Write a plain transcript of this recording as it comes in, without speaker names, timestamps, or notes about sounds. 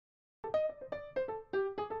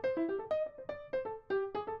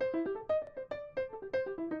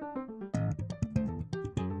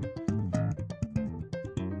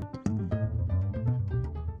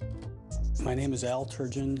My name is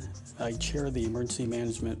Turgeon. I chair the Emergency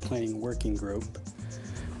Management Planning Working Group,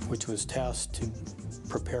 which was tasked to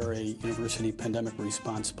prepare a university pandemic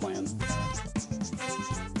response plan.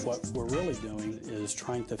 What we're really doing is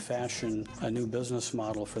trying to fashion a new business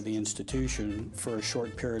model for the institution for a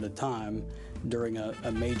short period of time during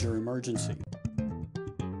a major emergency.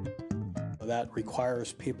 That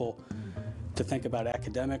requires people to think about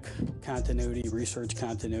academic continuity, research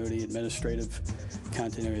continuity, administrative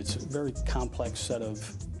continuity. It's a very complex set of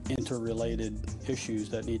interrelated issues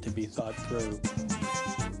that need to be thought through.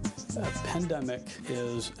 A pandemic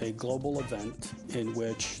is a global event in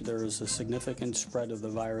which there is a significant spread of the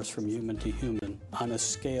virus from human to human on a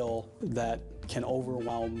scale that can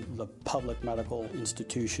overwhelm the public medical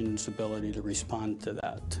institution's ability to respond to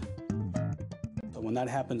that. When that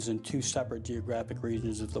happens in two separate geographic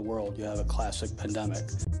regions of the world, you have a classic pandemic.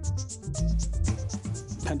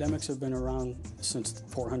 Pandemics have been around since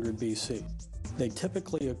 400 BC. They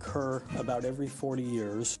typically occur about every 40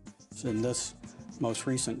 years. In this most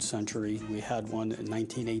recent century, we had one in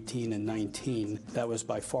 1918 and 19. That was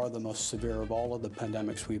by far the most severe of all of the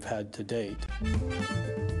pandemics we've had to date.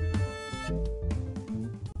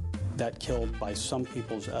 That killed, by some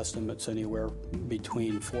people's estimates, anywhere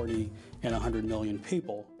between 40 and 100 million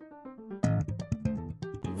people.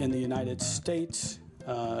 In the United States,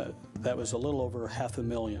 that was a little over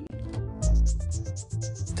 500,000.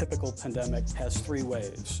 Typical pandemic has 3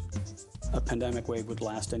 waves. A pandemic wave would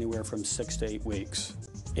last anywhere from 6 to 8 weeks.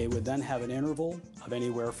 It would then have an interval of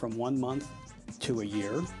anywhere from 1 month to a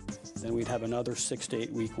year. Then we'd have another 6 to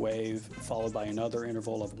 8 week wave, followed by another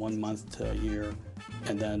interval of 1 month to a year,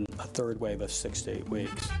 and then a third wave of 6 to 8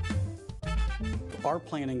 weeks. Our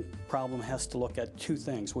planning problem has to look at 2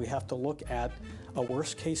 things. We have to look at a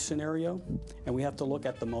worst case scenario, and we have to look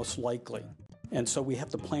at the most likely. And so we have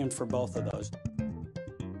to plan for both of those.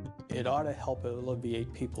 It ought to help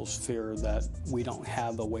alleviate people's fear that we don't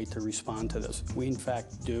have a way to respond to this. We in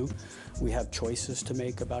fact do. We have choices to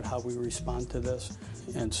make about how we respond to this,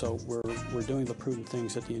 and so we're doing the prudent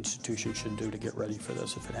things that the institution should do to get ready for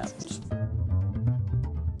this if it happens.